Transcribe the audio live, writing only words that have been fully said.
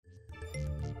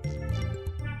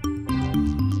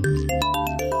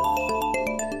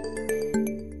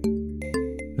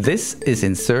This is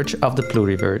In Search of the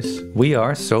Pluriverse. We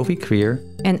are Sophie Krier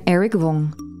and Erik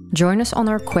Wong. Join us on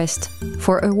our quest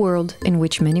for a world in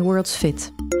which many worlds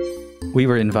fit. We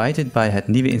were invited by Het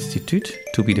Nieuwe Instituut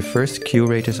to be the first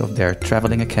curators of their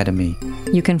traveling academy.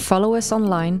 You can follow us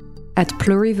online at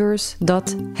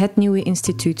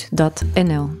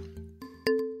pluriverse.hetnieuweinstituut.nl.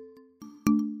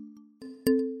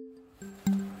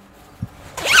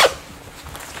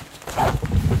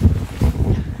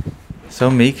 So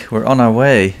Miek, we're on our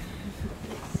way.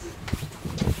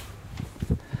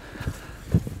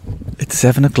 It's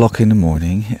 7 o'clock in the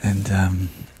morning and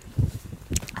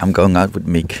I'm going out with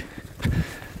Miek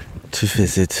to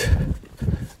visit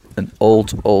an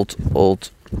old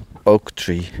oak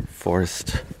tree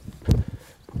forest.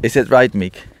 Is that right,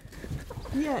 Miek?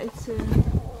 Yeah, it's an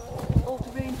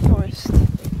old rainforest,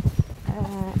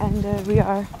 and we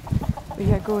are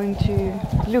going to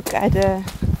look at a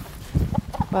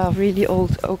really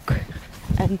old oak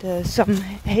and some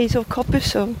hazel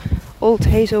coppice, so old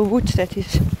hazel wood that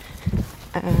is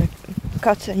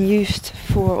cut and used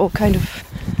for all kind of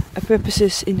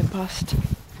purposes in the past.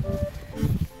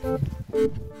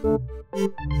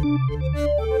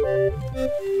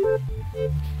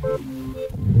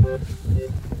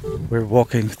 We're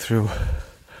walking through,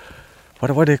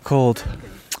 what are they called?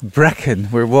 Bracken.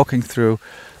 We're walking through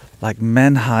like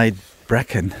man-high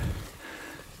bracken.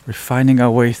 We're finding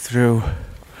our way through,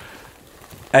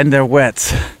 and they're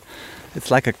wet.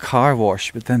 It's like a car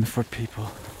wash, but then for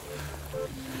people.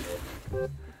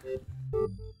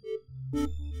 These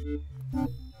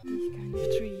kind of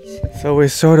trees. So we're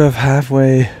sort of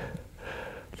halfway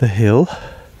the hill,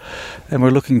 and we're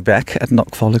looking back at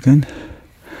Knockvologan.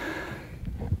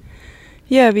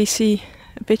 Yeah, we see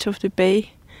a bit of the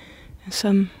bay and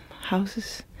some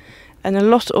houses and a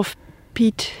lot of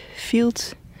peat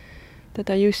fields that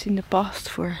are used in the past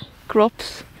for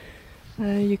crops.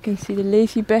 You can see the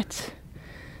lazy beds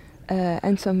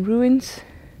and some ruins.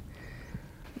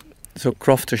 So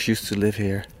crofters used to live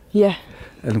here. Yeah.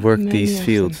 And work Many these of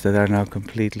fields that are now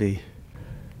completely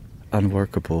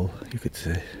unworkable, you could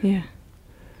say. Yeah.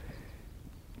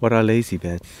 What are lazy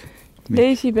beds?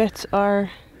 Lazy beds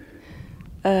are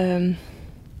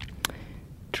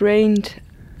drained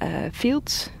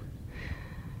fields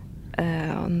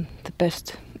on the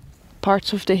best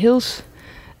parts of the hills.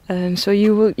 So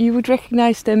you would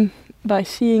recognize them by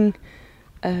seeing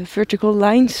vertical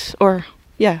lines, or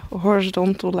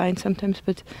horizontal lines sometimes,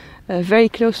 but very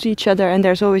close to each other. And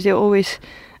they always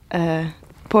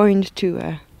point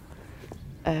to.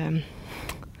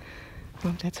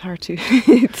 Well, that's hard to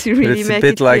to really it's make a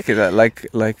bit it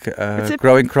like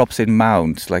growing crops in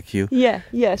mounds, like you. Yeah.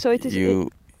 So it is.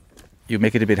 You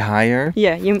make it a bit higher.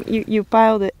 Yeah, you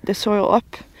pile the soil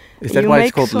up. Is that why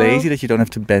it's called lazy? That you don't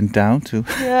have to bend down to?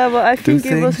 Yeah, well, I think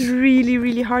it was things? really,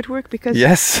 really hard work because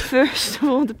first of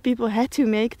all, the people had to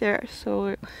make their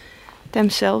soil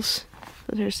themselves.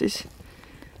 So there's this.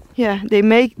 Yeah, they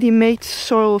made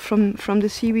soil from the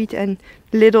seaweed and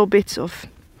little bits of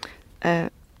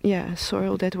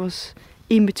soil that was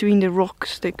in between the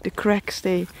rocks, the cracks.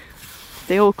 They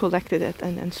all collected it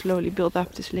and slowly built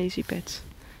up these lazy beds.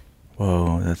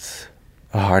 Whoa, that's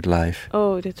a hard life.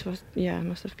 Oh, it must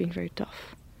have been very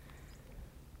tough.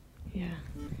 Yeah.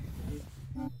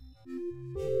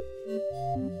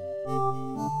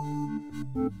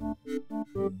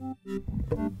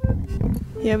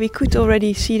 Yeah, we could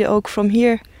already see the oak from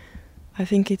here. I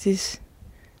think it is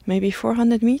maybe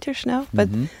 400 meters now, but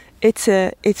it's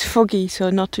foggy, so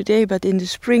not today, but in the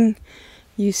spring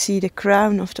you see the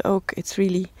crown of the oak. It's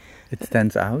really... It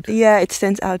stands out? Yeah, it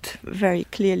stands out very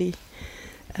clearly.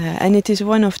 And it is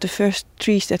one of the first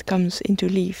trees that comes into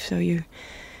leaf, so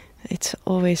it's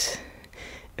always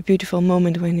a beautiful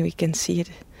moment when we can see it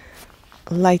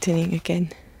lightening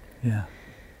again. Yeah.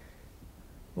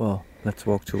 Well, let's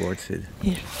walk towards it.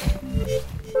 Yeah.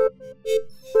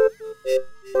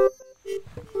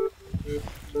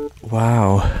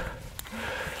 Wow.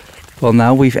 Well,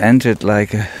 now we've entered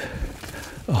like a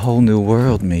whole new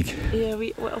world, Miek. Yeah,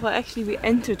 we actually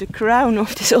entered the crown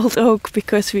of this old oak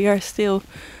because we are still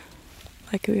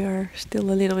a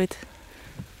little bit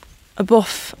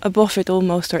above it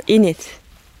almost, or in it.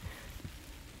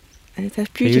 And it has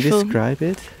beautiful. Can you describe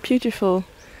it? Beautiful.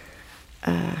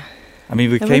 I mean,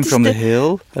 we came from the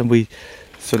hill and we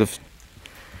sort of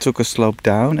took a slope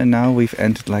down, and now we've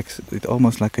entered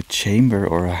almost like a chamber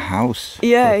or a house.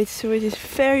 Yeah, it is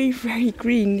very, very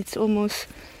green. It's almost.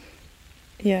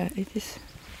 Yeah, it is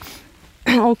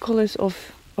all colors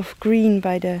of green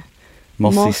by the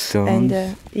mossy stones.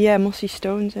 And mossy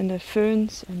stones and the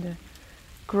ferns and the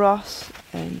grass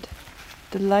and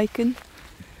the lichen.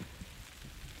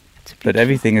 But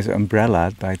everything is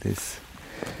umbrellaed by this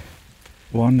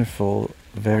wonderful,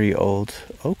 very old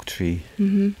oak tree.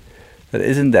 That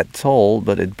isn't that tall,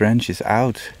 but it branches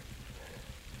out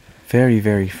very,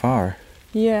 very far.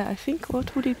 Yeah, I think,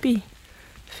 what would it be?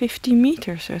 50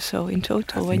 meters or so in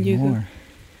total. When you more.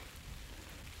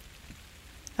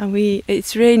 go. And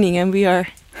it's raining and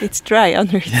it's dry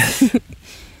under it. Yes.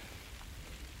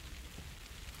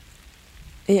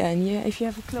 And if you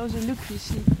have a closer look, you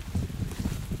see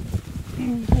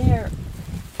here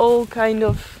all kind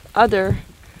of other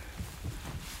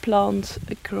plants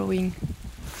growing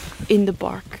in the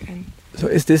bark. And so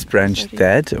is this branch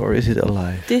dead or is it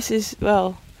alive? This is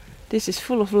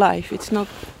full of life. It's not,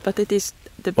 but it is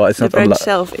the Well, it's the not branch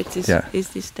itself. It is yeah. is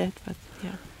this dead? But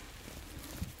yeah.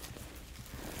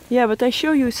 Yeah, but I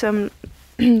show you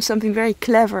something very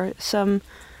clever.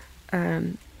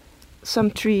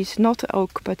 Some trees, not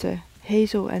oak, but a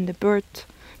hazel and a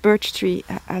birch tree,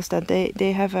 as that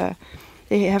they have a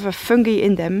fungi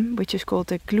in them, which is called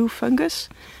the glue fungus,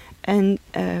 and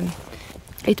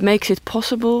it makes it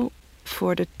possible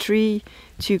for the tree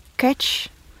to catch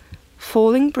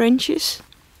falling branches.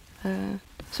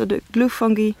 So the glue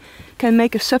fungi can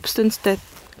make a substance that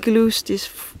glues this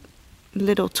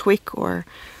little twig or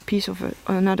piece of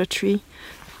another tree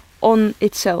on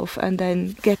itself and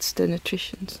then gets the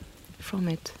nutrition from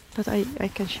it. But I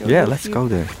can show you. Yeah, let's go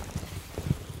there.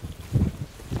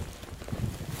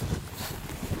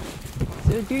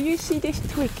 So do you see this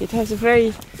twig? It has a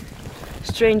very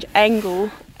strange angle.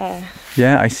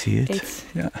 Yeah, I see it.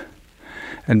 Yeah.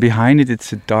 And behind it,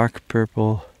 it's a dark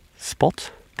purple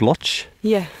spot, blotch.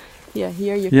 Yeah.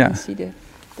 Here you can see the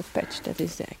patch that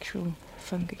is the actual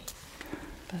fungi.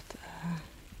 But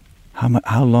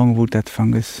how long would that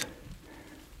fungus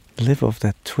live off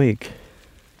that twig?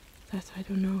 That I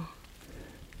don't know.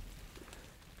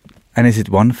 And is it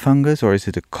one fungus or is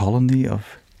it a colony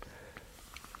of?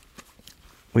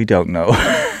 We don't know.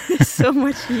 There's so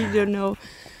much you don't know,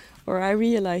 or I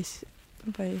realize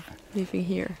by living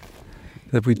here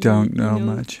that we don't know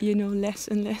much. You know less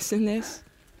and less and less,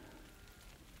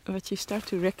 but you start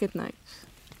to recognize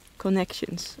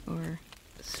connections or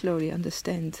slowly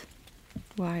understand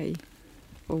why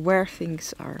or where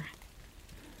things are,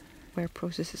 where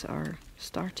processes are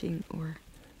starting or.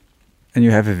 And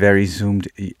you have a very zoomed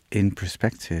in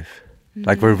perspective.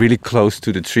 Like we're really close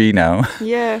to the tree now.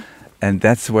 Yeah. And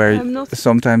that's where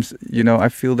sometimes, I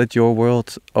feel that your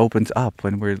world opens up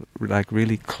when we're like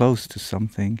really close to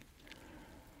something.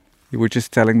 You were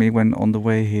just telling me when on the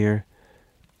way here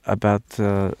about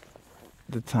the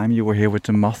time you were here with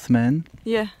the Mothman.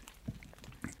 Yeah.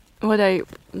 What I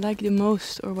like the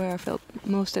most, or where I felt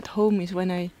most at home, is when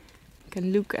I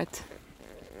can look at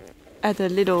a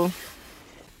little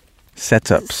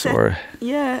setups or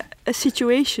a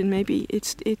situation. Maybe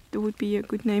it would be a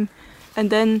good name, and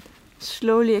then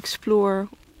slowly explore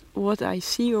what I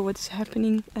see or what's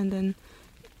happening, and then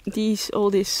all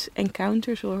these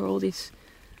encounters or all these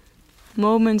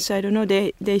moments, I don't know,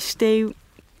 they stay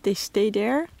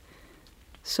there.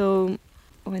 So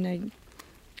when I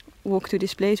walk to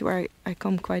this place where I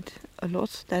come quite a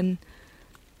lot, then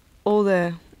all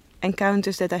the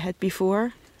encounters that I had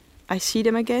before, I see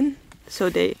them again. So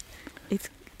it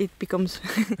becomes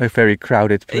a very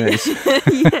crowded place.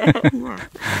 yeah.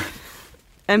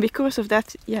 And because of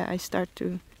that, I start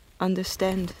to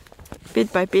understand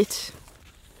bit by bit,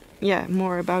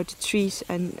 more about the trees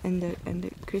and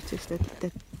the creatures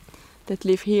that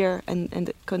live here, and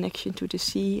the connection to the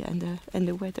sea and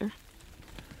the weather.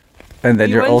 And then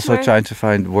you're also trying to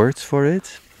find words for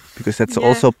it, because that's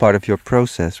also part of your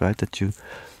process, right? That you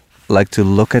like to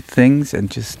look at things and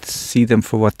just see them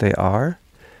for what they are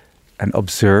and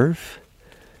observe,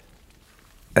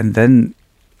 and then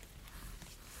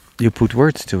you put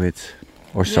words to it,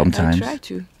 or sometimes. I try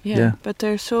to. Yeah. But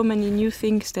there are so many new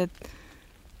things that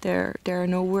there are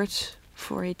no words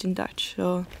for it in Dutch.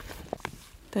 So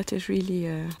that is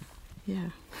really,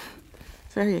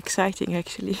 very exciting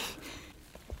actually.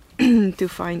 to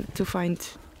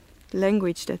find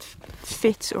language that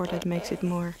fits, or that makes it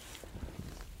more,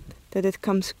 that it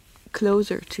comes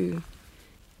closer to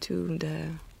the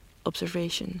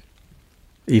observation.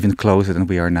 Even closer than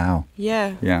we are now.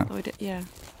 Yeah. Yeah.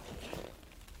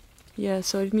 Yeah,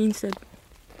 so it means that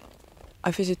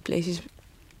I visit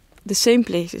the same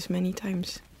places many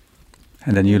times.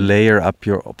 And then you layer up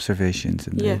your observations,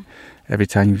 and every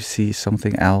time you see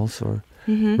something else or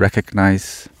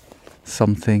recognize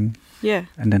something,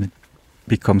 and then it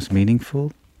becomes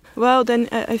meaningful. Well, then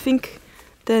I think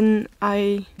then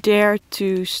I dare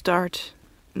to start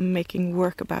making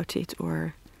work about it,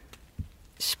 or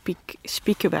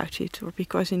speak about it, or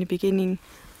because in the beginning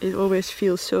it always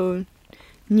feels so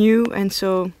new and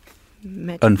so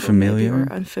magical, unfamiliar.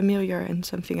 or unfamiliar, and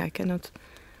something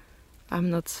I'm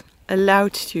not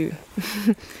allowed to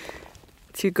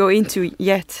to go into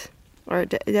yet. Or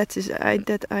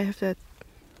I have that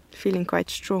feeling quite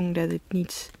strong that it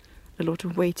needs a lot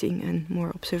of waiting and more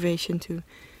observation to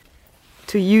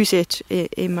use it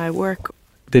in my work.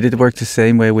 Did it work the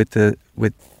same way with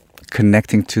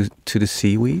connecting to the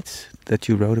seaweeds that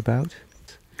you wrote about?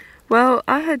 Well,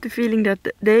 I had the feeling that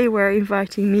they were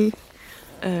inviting me.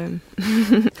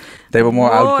 They were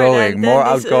more outgoing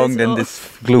than all.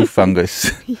 this glue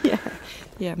fungus.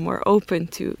 Yeah, more open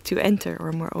to enter,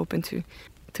 or more open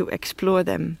to explore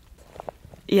them.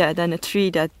 Yeah, than a tree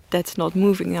that's not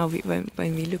moving. Now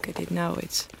when we look at it now,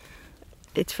 it's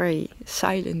very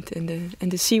silent,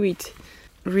 and the seaweed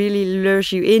really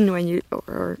lures you in when you,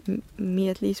 or me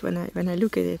at least, when I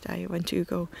look at it, I want to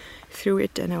go through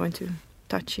it and I want to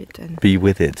touch it and be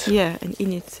with it. Yeah, and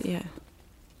in it, yeah,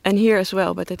 and here as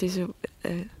well. But that is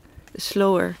a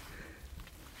slower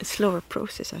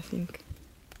process, I think.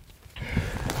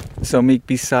 So, Miek,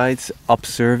 besides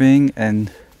observing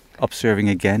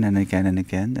again and again and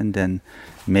again, and then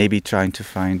maybe trying to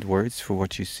find words for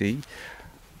what you see,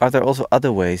 are there also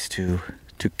other ways to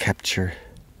capture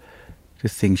the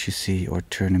things you see or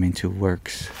turn them into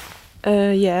works?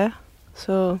 Yeah,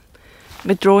 so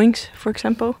with drawings, for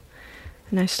example,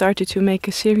 and I started to make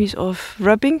a series of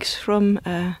rubbings from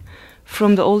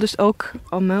the oldest oak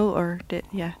on Mull,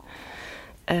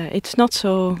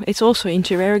 it's also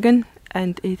intertwining,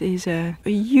 and it is a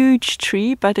huge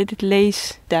tree, but it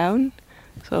lays down.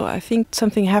 So I think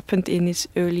something happened in its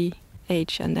early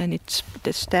age, and then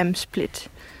the stem split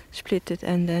it,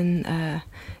 and then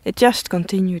it just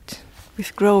continued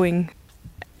with growing.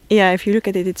 Yeah, if you look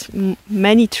at it, it's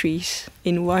many trees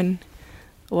in one.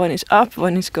 One is up,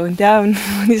 one is going down,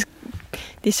 one is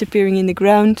disappearing in the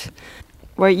ground,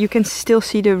 where you can still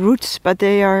see the roots, but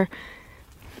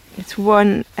it's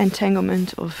one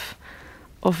entanglement of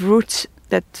roots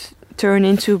that turn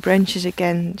into branches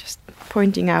again, just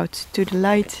pointing out to the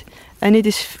light. And it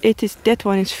is that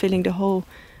one is filling the whole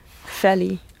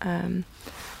valley. And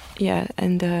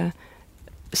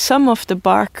some of the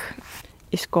bark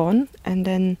is gone, and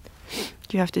then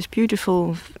you have this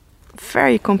beautiful,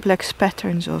 very complex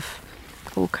patterns of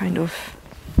all kind of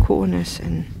corners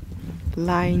and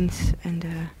lines,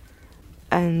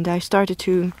 and I started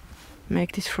to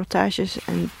make these frottages,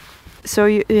 and so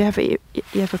you have a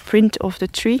print of the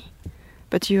tree,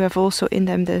 but you have also in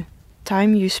them the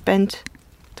time you spent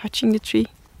touching the tree.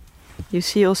 You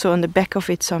see also on the back of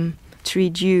it some tree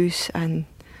juice, and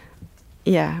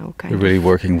all kind. You're really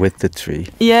working with the tree.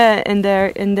 Yeah, and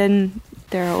then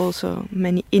there are also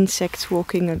many insects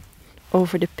walking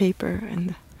over the paper,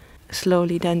 and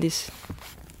slowly then this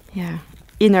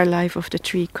inner life of the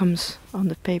tree comes on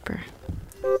the paper.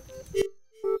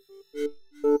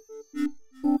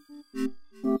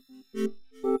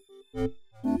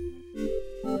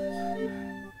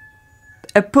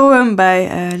 A poem by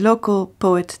a local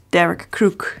poet, Derek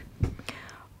Crook.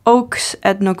 Oaks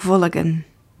at Knockvologan.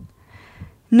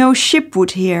 No ship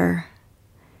would here.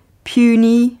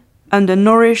 Puny,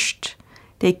 undernourished,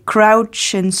 they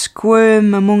crouch and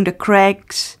squirm among the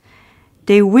crags.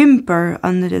 They whimper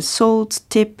under the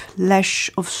salt-tip lash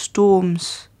of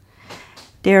storms.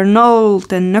 They are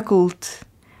gnarled and knuckled.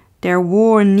 Their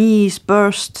worn knees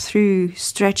burst through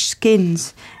stretched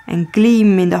skins and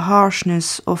gleam in the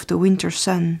harshness of the winter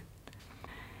sun.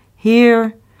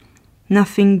 Here,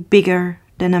 nothing bigger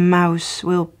than a mouse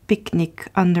will picnic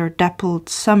under dappled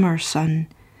summer sun.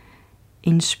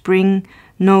 In spring,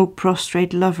 no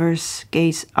prostrate lovers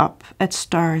gaze up at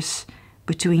stars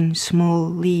between small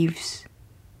leaves.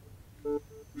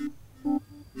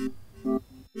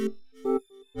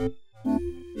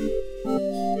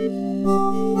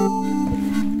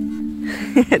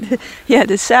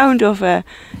 The sound of a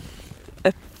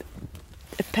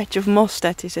patch of moss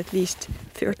that is at least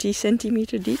 30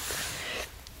 centimeters deep.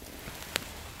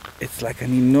 It's like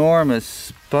an enormous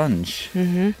sponge.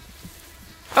 Mm-hmm.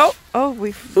 That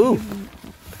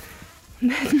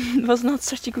was not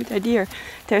such a good idea.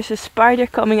 There's a spider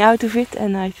coming out of it,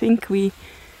 and I think we...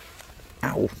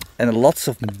 Ow! And lots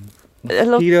of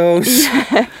mosquitoes.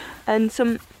 And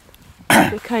some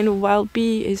the kind of wild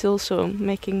bee is also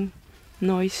making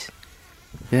noise.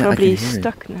 Yeah, probably I can hear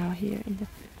stuck it. now here.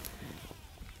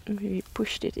 We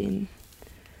pushed it in.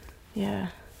 Yeah.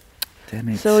 Damn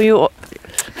it. So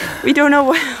we don't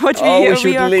know what we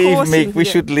should are leave, causing Miek. We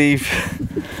here. should leave.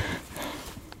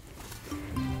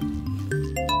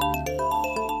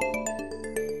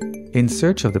 In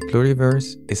Search of the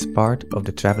Pluriverse is part of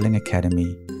the Traveling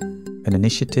Academy. an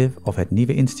initiative of Het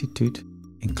Nieuweinstituut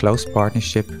in close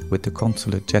partnership with the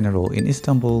Consulate General in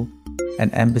Istanbul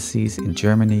and embassies in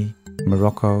Germany,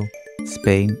 Morocco,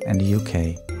 Spain and the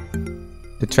UK.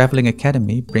 The Traveling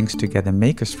Academy brings together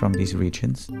makers from these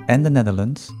regions and the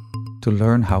Netherlands to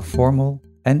learn how formal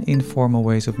and informal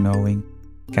ways of knowing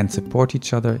can support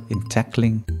each other in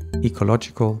tackling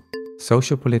ecological,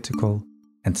 socio-political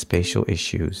and spatial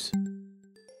issues.